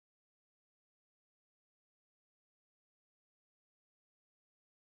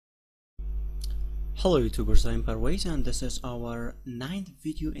Hello YouTubers, I'm Parvez and this is our 9th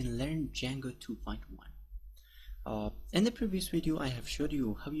video in Learn Django 2.1. In the previous video I have showed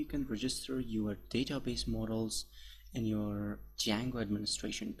you how you can register your database models in your Django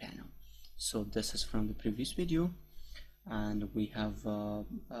administration panel. So this is from the previous video, and we have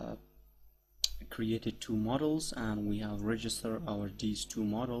created two models and we have registered these two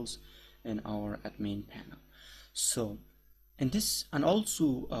models in our admin panel. So in this, and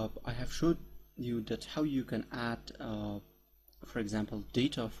also I have showed you that how you can add for example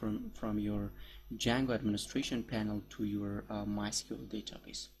data from your Django administration panel to your MySQL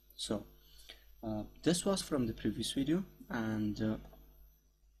database. So this was from the previous video, and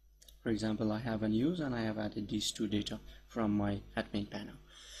for example I have a news and I have added these two data from my admin panel.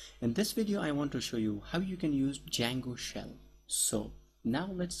 In this video I want to show you how you can use Django Shell. So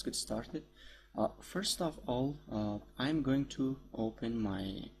now let's get started. First of all, I'm going to open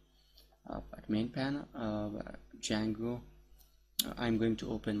my admin panel, Django. I'm going to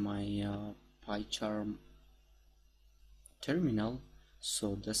open my PyCharm terminal.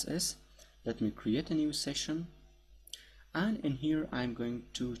 So this is, let me create a new session, and in here I'm going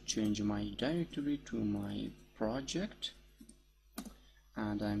to change my directory to my project,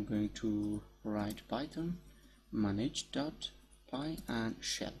 and I'm going to write Python manage.py and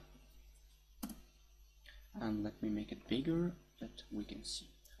shell, and let me make it bigger that we can see.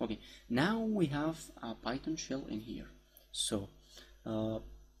 Okay, now we have a Python shell in here. So for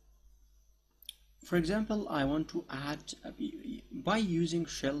example I want to add, by using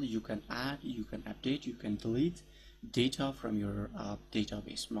shell you can add, you can update, you can delete data from your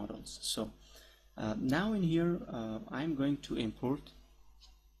database models. So now in here I'm going to import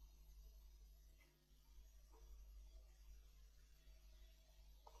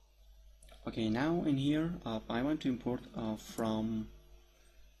now in here I want to import from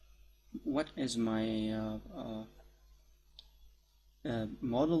what is my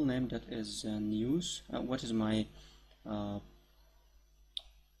model name, that is news. What is my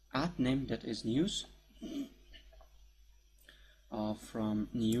app name, that is news, from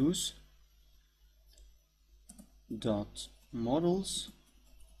news dot models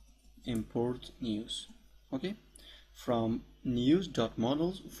import news. Okay, from news dot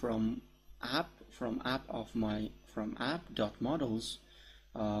models, from app dot models,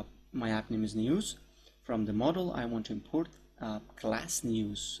 my app name is news. From the model I want to import class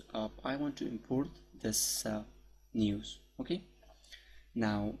news. I want to import this news. Okay,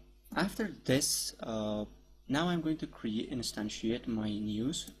 now after this now I'm going to instantiate my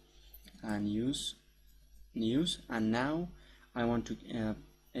news and news, and now I want to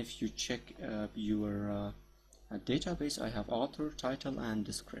if you check your database, I have author, title and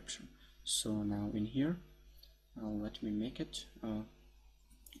description. So now in here let me make it,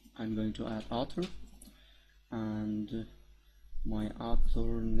 I'm going to add author, and my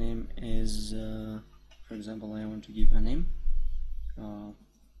author name is for example I want to give a name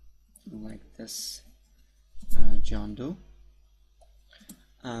like this, John Doe,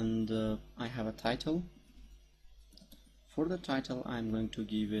 and I have a title. For the title I'm going to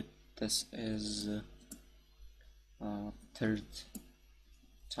give it, this is third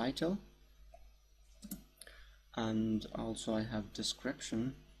title, and also I have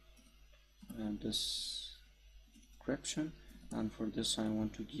description, and for this I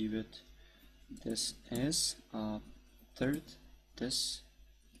want to give it, this is third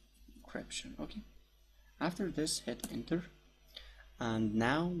description. Okay, after this hit enter, and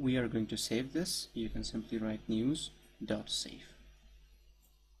now we are going to save this. You can simply write news.save.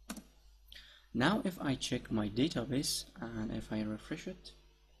 Now if I check my database and if I refresh it,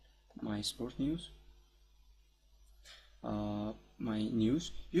 my sport news, my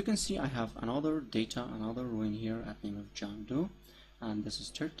news, you can see I have another data, another row in here at name of John Doe, and this is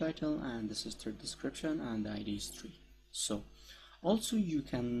third title and this is third description, and the ID is 3. So also you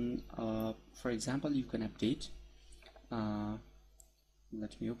can for example you can update,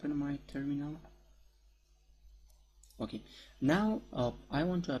 let me open my terminal. Okay, now I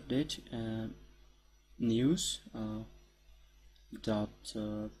want to update news dot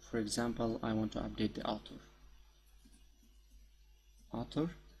for example I want to update the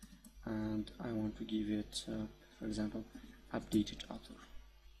author, and I want to give it for example updated author,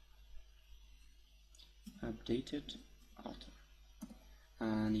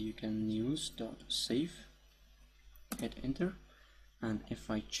 and you can news.save, hit enter, and if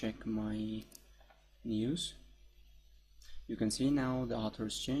I check my news you can see now the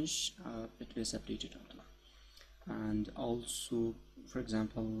author's changed, it is updated author. And also for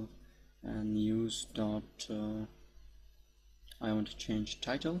example news dot I want to change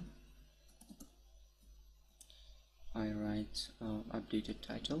title, I write updated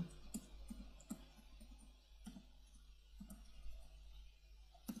title,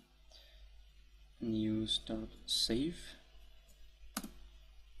 news.save,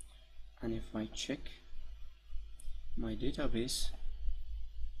 and if I check my database,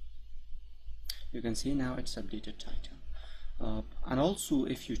 you can see now it's updated title. And also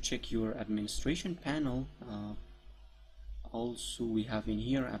if you check your administration panel, also we have in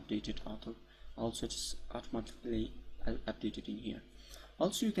here updated author, also it's automatically updated in here.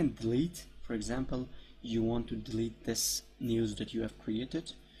 Also you can delete, for example, you want to delete this news that you have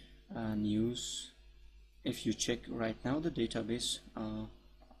created, news. If you check right now the database,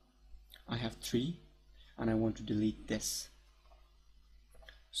 I have 3 and I want to delete this.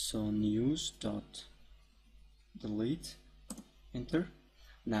 So news dot delete, enter.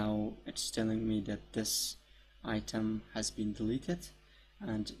 Now it's telling me that this item has been deleted,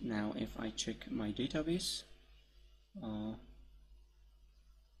 and now if I check my database,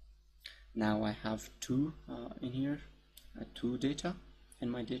 now I have 2 in here, 2 data in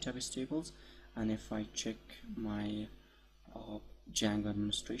my database tables. And if I check my Django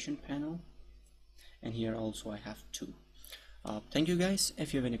administration panel, and here also I have 2. Thank you guys.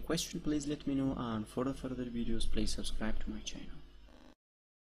 If you have any question, please let me know, and for further videos please subscribe to my channel.